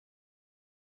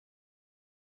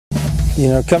You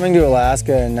know, coming to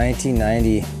Alaska in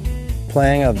 1990,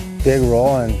 playing a big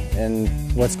role in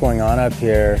what's going on up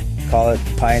here, call it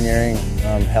pioneering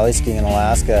heli skiing in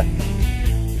Alaska,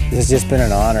 has just been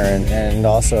an honor and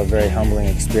also a very humbling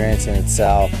experience in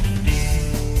itself.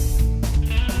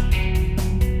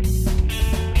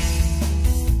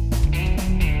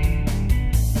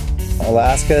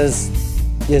 Alaska's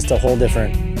just a whole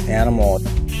different animal.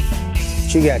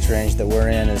 Chugach Range that we're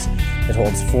in it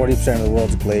holds 40% of the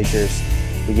world's glaciers.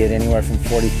 We get anywhere from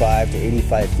 45 to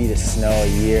 85 feet of snow a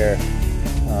year.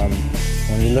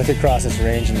 When you look across this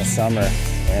range in the summer,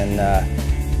 and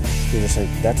you're just like,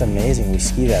 that's amazing, we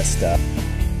ski that stuff.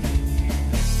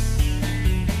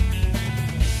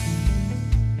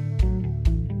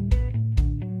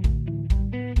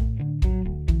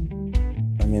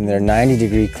 I mean, they're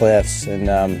 90-degree cliffs,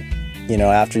 and you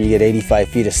know, after you get 85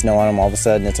 feet of snow on them, all of a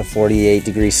sudden it's a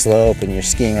 48-degree slope and you're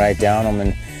skiing right down them,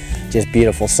 and just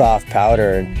beautiful soft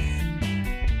powder. And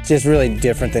just really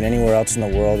different than anywhere else in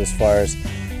the world as far as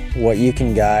what you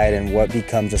can guide and what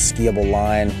becomes a skiable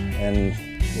line and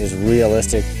is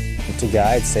realistic to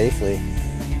guide safely.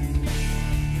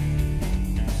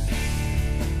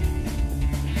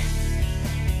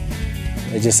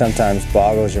 It just sometimes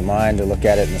boggles your mind to look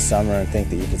at it in the summer and think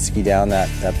that you could ski down that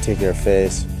particular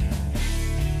face.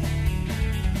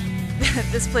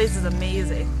 This place is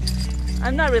amazing.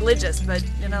 I'm not religious, but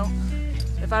you know,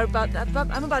 I'm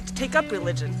about to take up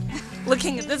religion.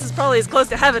 Looking at this is probably as close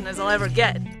to heaven as I'll ever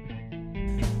get.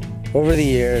 Over the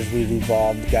years, we've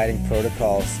evolved guiding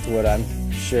protocols to what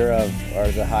I'm sure of are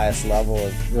the highest level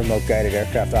of remote guided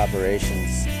aircraft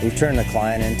operations. We've turned the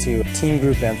client into a team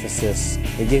group emphasis.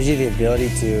 It gives you the ability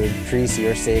to increase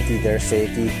your safety, their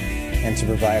safety, and to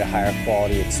provide a higher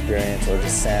quality experience or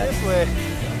descent. This way.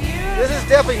 This is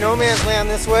definitely no man's land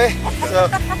this way, so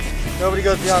nobody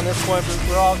goes beyond this point, but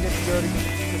we're all good to go to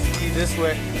ski this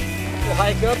way. We'll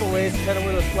hike up a ways, kind of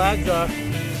where those flags are.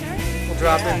 We'll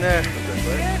drop in there.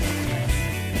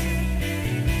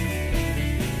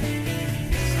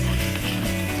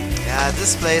 Yeah,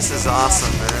 this place is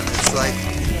awesome, man. It's like,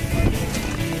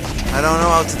 I don't know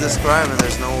how to describe it.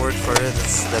 There's no word for it.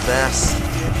 It's the best.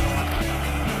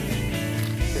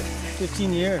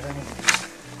 15 years.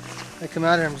 I come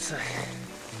out here, I'm just like,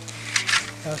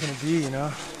 how can it be, you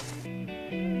know?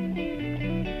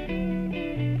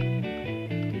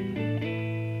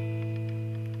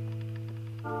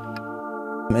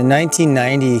 In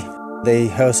 1990, they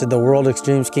hosted the World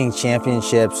Extreme Skiing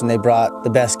Championships, and they brought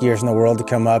the best skiers in the world to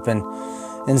come up and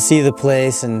see the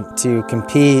place and to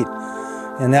compete.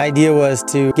 And the idea was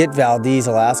to get Valdez,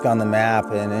 Alaska on the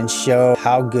map and show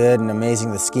how good and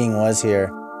amazing the skiing was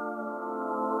here.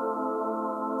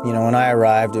 You know, when I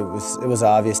arrived, it was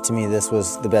obvious to me this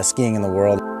was the best skiing in the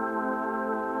world.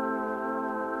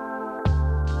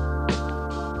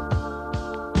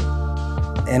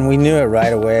 And we knew it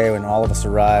right away when all of us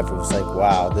arrived. It was like,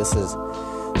 wow, this is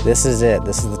it.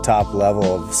 This is the top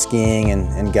level of skiing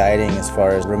and guiding as far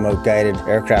as remote guided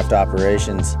aircraft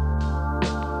operations.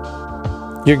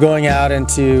 You're going out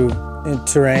into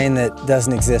terrain that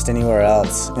doesn't exist anywhere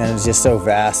else, and it's just so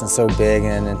vast and so big,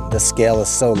 and the scale is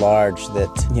so large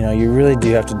that, you know, you really do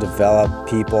have to develop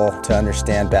people to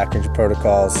understand backcountry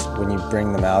protocols when you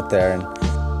bring them out there. And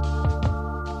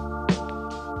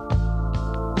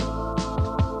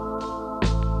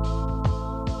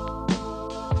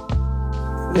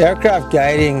the aircraft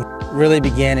guiding really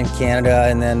began in Canada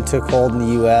and then took hold in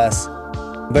the US.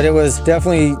 But it was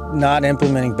definitely not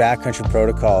implementing backcountry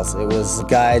protocols. It was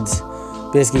guides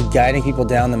basically guiding people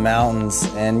down the mountains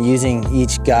and using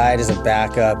each guide as a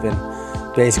backup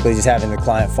and basically just having the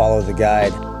client follow the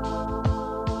guide.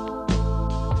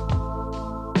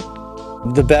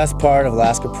 The best part of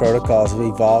Alaska protocols have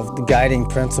evolved the guiding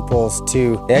principles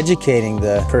to educating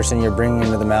the person you're bringing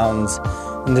into the mountains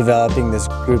and developing this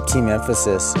group team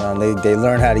emphasis. They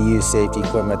learn how to use safety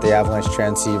equipment, the avalanche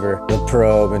transceiver, the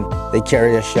probe, and they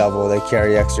carry a shovel, they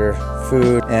carry extra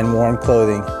food and warm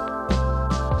clothing.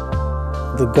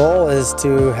 The goal is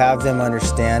to have them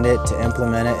understand it, to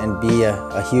implement it, and be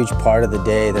a huge part of the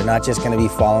day. They're not just going to be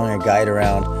following a guide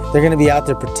around. They're going to be out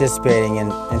there participating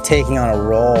and taking on a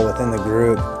role within the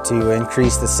group to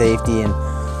increase the safety, and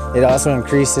it also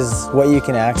increases what you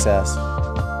can access.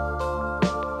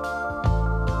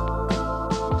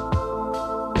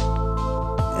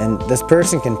 And this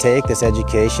person can take this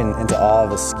education into all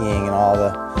of the skiing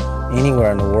and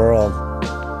anywhere in the world.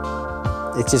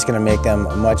 It's just going to make them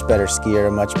a much better skier,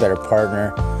 a much better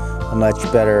partner, a much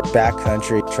better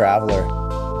backcountry traveler.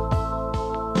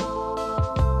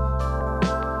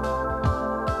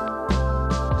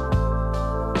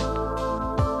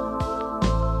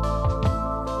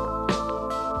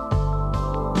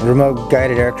 Remote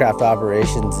guided aircraft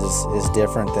operations is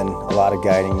different than a lot of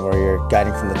guiding, where you're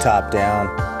guiding from the top down.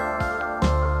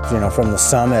 From the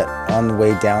summit on the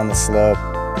way down the slope.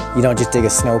 You don't just dig a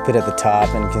snow pit at the top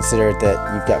and consider it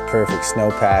that you've got perfect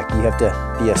snowpack. You have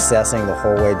to be assessing the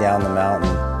whole way down the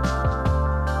mountain.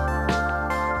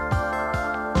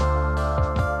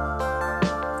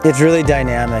 It's really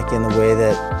dynamic in the way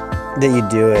that you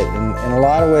do it. In a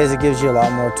lot of ways it gives you a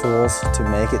lot more tools to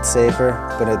make it safer,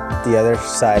 but the other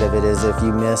side of it is if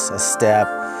you miss a step,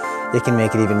 it can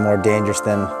make it even more dangerous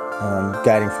than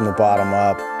guiding from the bottom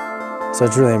up. So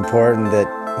it's really important that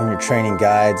when you're training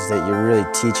guides that you're really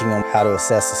teaching them how to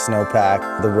assess the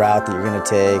snowpack, the route that you're going to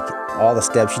take, all the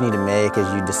steps you need to make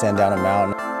as you descend down a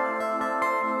mountain.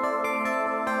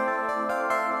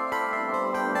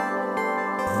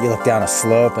 You look down a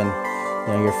slope and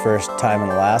your first time in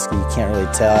Alaska, you can't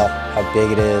really tell how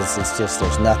big it is. It's just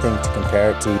there's nothing to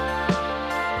compare it to.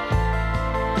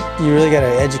 You really got to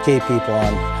educate people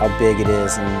on how big it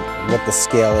is and what the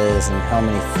scale is and how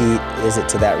many feet is it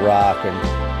to that rock.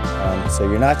 And so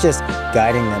you're not just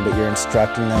guiding them, but you're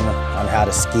instructing them on how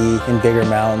to ski in bigger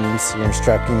mountains. You're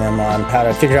instructing them on how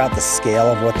to figure out the scale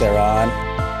of what they're on.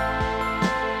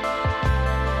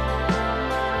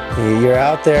 You're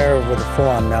out there with a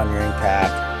full-on mountaineering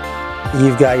pack.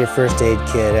 You've got your first aid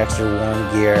kit, extra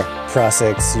warm gear,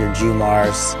 Prussics, your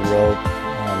Jumars, rope,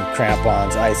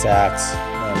 crampons, ice axe,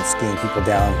 skiing people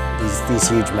down these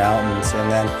huge mountains. And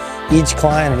then each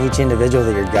client and each individual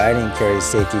that you're guiding carries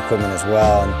safety equipment as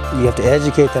well. And you have to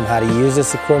educate them how to use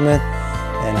this equipment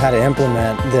and how to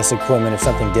implement this equipment if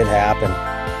something did happen.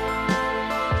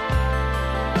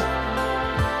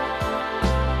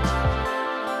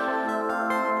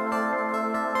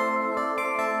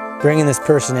 Bringing this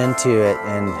person into it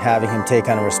and having him take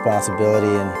on a responsibility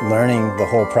and learning the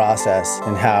whole process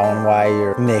and how and why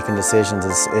you're making decisions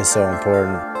is so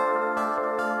important.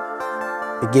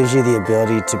 It gives you the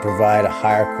ability to provide a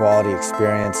higher quality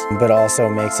experience, but also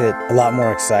makes it a lot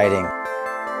more exciting.